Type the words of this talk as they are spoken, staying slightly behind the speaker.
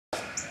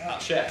I'll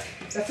check.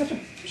 That's such a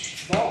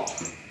ball.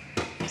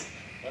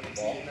 What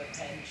ball?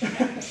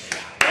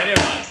 Right here,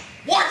 man.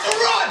 Watch the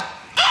run!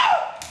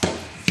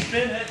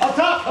 Spin it. Up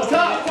top, up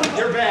top.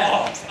 You're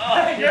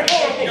bad. You're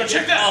horrible. Yo,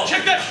 check that,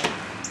 check that!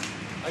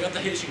 I got the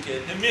Haitian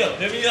kid. Hit me up,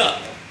 hit me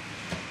up.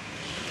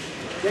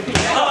 JP,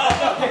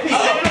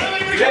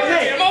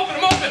 I'm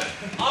open!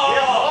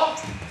 Oh!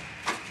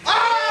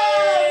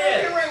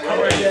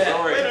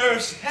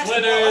 Winners!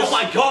 Winners! Oh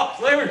my god!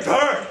 Larry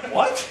Bird!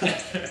 What?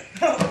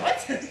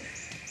 What?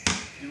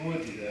 You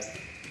would do that.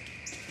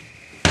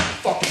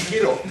 Fucking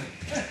middle.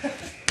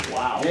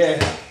 Wow. Yeah.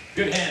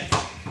 Good hand.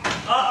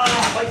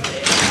 Like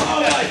that.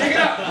 Oh, take it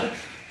out!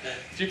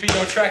 GP,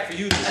 no track for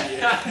you this year.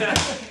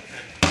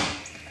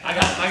 I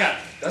got it.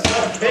 That's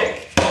not a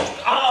pick.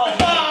 Oh my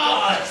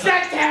god!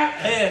 Sack tap.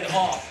 Hand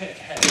off.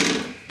 Head.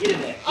 Get in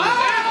there.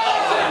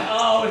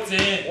 Oh, it's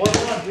in.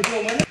 1-1. We're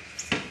doing winner.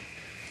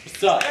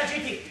 What's up?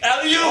 JP.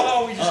 Alley-oop!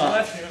 Oh, we just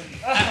left him.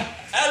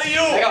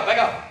 Alley-oop! Back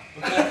up.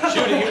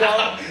 Shoot it, you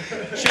won't.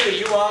 Shoot it,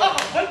 you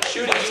won't.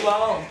 Shoot it, you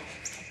won't.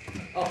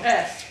 Oh,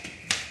 pass.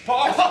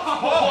 Pause.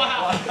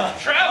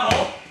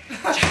 Travel.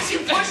 You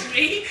pushed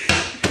me.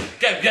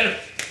 Get him.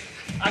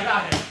 I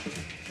got him.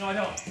 No, I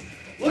don't.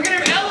 Look at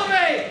him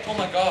elevate. Oh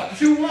my god.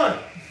 2-1.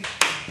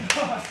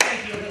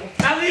 Thank you, little.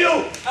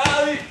 Alley-oop!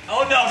 Alley!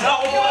 Oh no,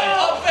 not one.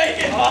 I'll fake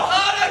it. Oh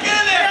no, get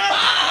in there!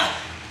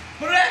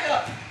 Put it back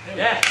up.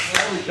 Yes,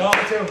 there we go.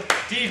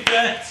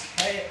 Defense.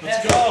 Hey, Let's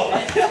pass go.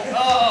 it.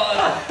 Oh.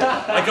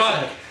 I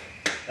got it.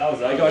 I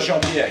got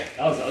Jean-Pierre.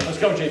 Let's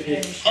go, JP.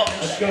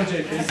 Let's go,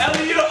 JP.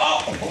 Alley-oop!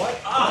 Oh! What?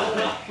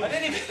 I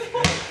didn't even...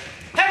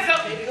 Heads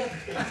up!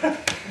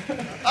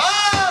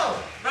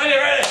 Oh.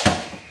 Ready.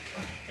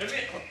 Hit me.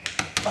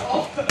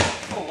 Oh,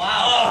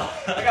 wow.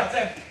 Oh. I got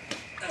 10.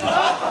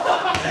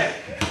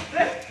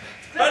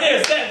 Right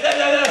here, stand.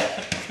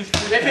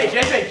 JP.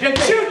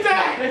 Shoot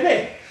that. JP.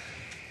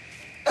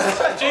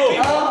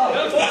 JP. Oh.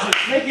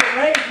 Make it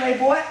rain,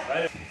 playboy.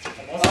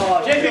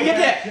 Oh, JP, get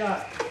that.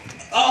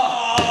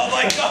 Oh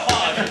my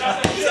god!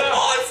 He's a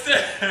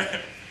monster!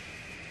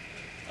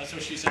 That's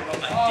what she said about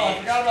my Oh, I dick.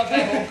 forgot about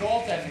that whole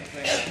goaltending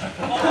thing.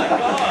 Oh my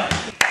god!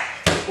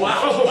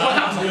 Wow.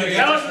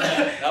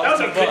 That was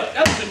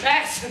a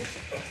pass.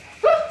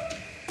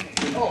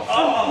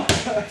 Oh.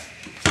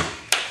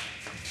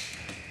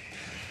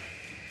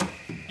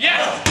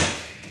 Yes!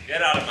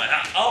 Get out of my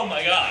house. Oh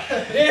my god.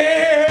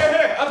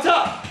 Yeah, up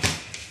top.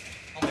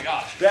 Oh my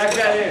gosh. Back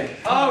that in.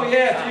 Oh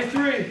yeah,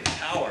 3-3.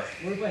 Power.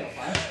 What are we playing?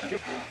 5?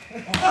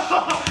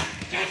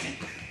 Jackson.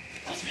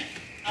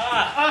 Oh,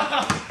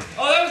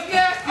 that was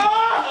nasty.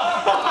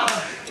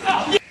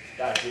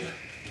 Got you.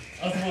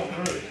 That was a little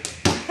rude.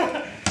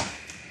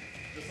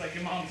 Just like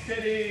your mom's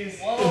titties.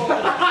 Whoa.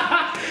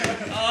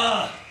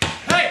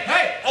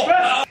 Hey! Oh,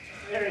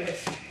 There it is.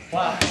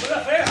 wow. Put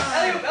up there.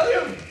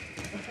 Alley-oop.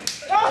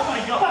 Oh my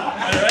god.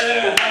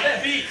 Right. My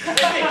feet.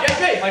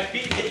 JP. My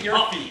feet hit your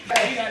feet.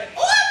 Hey, you got it.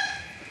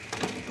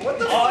 What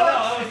the Oh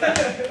fuck?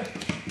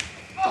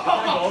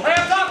 no. Hey,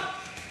 up top.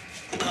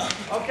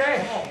 Okay.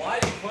 Oh, why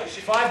did you push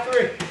it?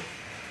 5-3.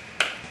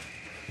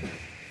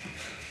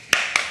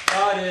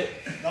 Got it.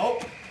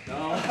 Nope. No.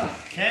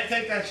 Can't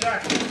take that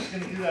shot. I'm just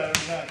gonna do that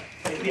every time.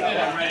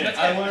 Yeah, I'm ready.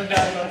 I learned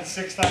that about the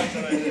 6 times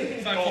that I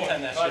did.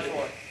 Goaltend that shit.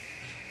 5-4.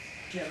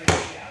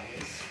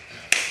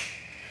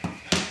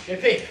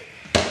 JP.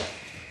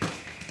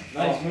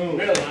 Nice move.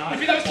 Really?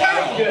 That was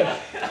terrible. Good.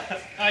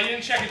 You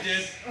didn't check it,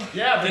 dude.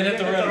 Yeah, but Didn't hit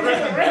the rim.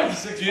 rim.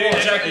 You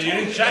didn't check it. You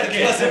didn't check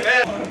it. Listen,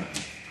 man.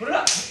 Put it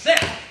up. Sam.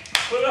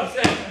 Put it up,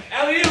 Sam.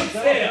 Alley-oop,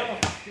 Sam.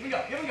 Here we go.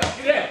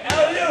 Sam,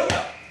 alley-oop.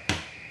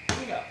 Here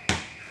we go.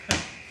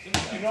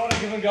 You know what?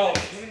 Give and go.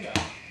 Here we go.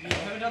 You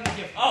haven't done the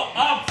gift. Oh,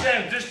 up,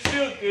 Sam. Just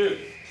shoot, dude.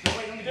 No,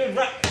 wait, let me do Dude, it.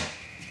 right.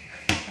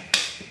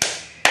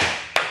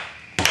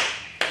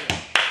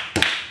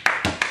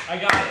 I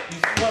got it. You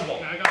swivel.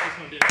 I got this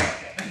one, dude.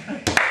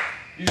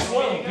 You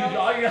swivel, dude.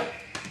 All you got.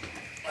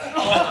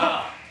 Oh,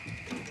 wow.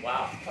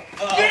 Wow.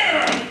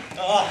 Yeah!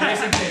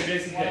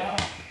 Jason K.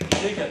 You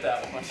did get that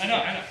one. I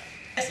know.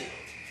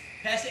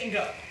 Pass it and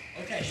go.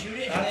 Okay, shoot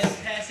it and then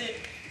pass it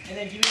and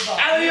then give me the ball.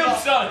 Alley-oop,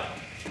 son.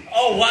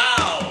 Oh,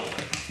 wow.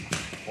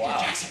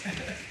 Wow.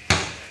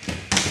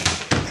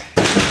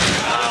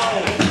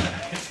 Ow.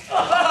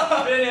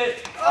 Spin it.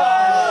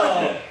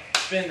 Oh.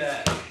 Spin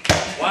that.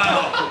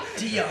 Wow.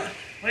 Dion.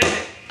 What is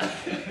it?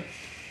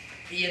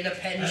 Be in the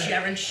pen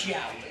sharing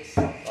showers.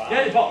 Wow.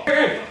 Get it, Paul.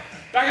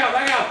 Back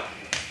out.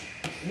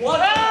 What?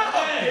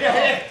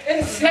 Yeah.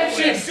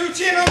 Inception.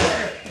 Suchi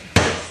over.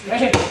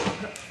 Hey.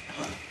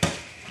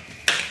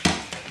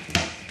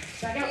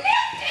 Back out.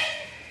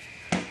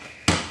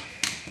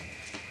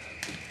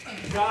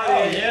 Got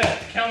Oh, it. yeah.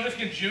 Cal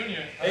Ripken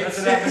Jr. That's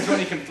what happens when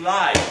he can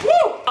fly.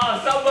 Woo!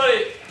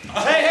 Somebody.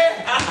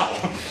 Hey.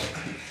 Ow.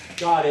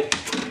 Got it.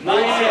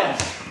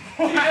 Nice.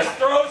 He just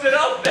throws it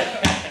up there.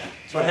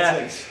 That's what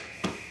happens.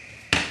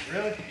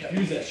 Really?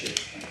 Use that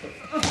shit.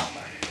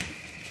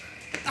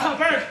 Oh,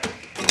 Berg!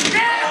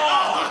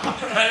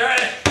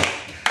 Ready.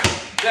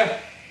 Yeah.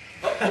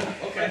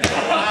 Okay.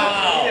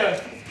 Wow.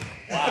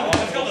 Wow.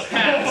 Let's go to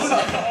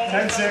pass.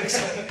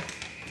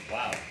 10-6.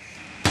 Wow.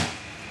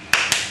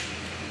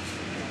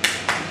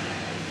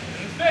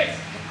 Face.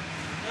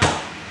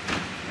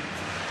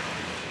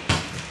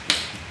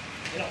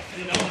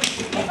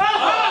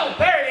 Oh,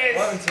 there it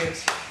is.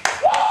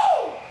 11-6.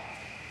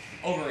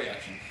 Woo!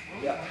 Overreaction.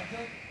 Yeah.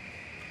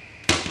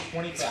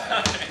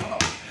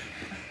 25.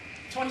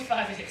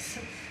 25 it is.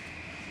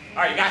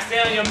 All right, you guys stay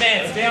on your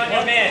man. Stay on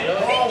your man.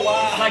 Oh,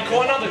 wow. Like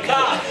going on the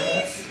car.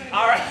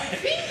 All right.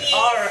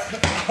 All right.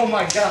 Oh,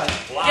 my God.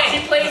 Wow. Yeah,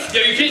 he plays.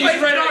 Yo, you can't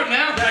use right arm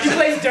now. He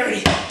plays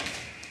dirty.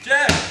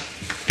 Jack.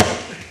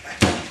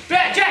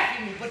 Back, Jack.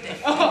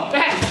 Oh,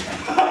 back.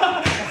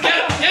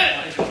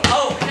 Get it.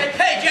 Oh,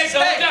 Hey, Jake,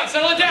 Settle it down.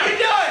 Settle it down. What are you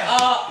doing?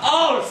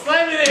 oh,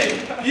 slam it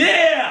in.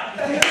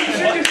 Yeah.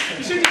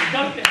 You should just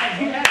dunked it. I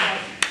think that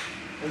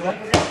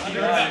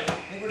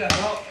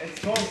Well, it's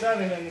 12-7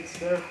 and it's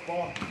their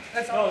ball.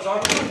 That's No, all. it's our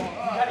ball.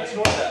 Let's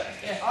go with that.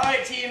 Yeah. All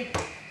right, team.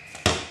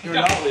 You're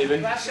not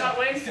leaving. Last shot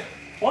wins.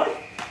 What?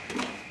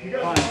 You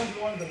guys are the ones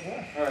who wanted to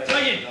play. All right.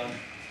 Second.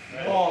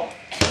 Ball.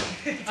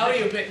 How are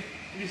you, Pitt?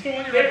 You still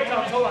want your Here red it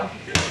comes. ball? Hold on.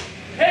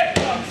 Here it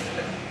comes.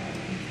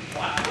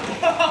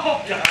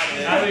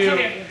 How do you?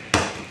 Okay.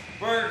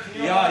 Berg, can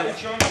you Yeah. open the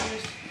trunk,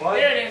 please? What?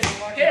 Here it is.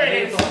 Here it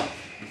is. I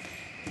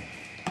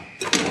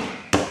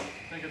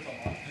think it's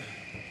unlocked.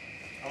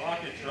 Unlock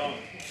your trunk.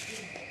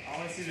 I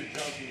want to see the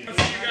junk in your trunk.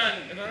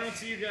 If I don't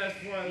see you guys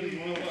before I leave,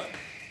 what?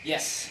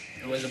 Yes,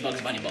 it was a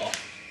Bugs Bunny ball.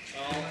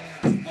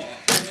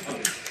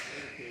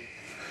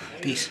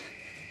 Peace.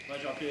 If I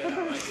drop you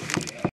that,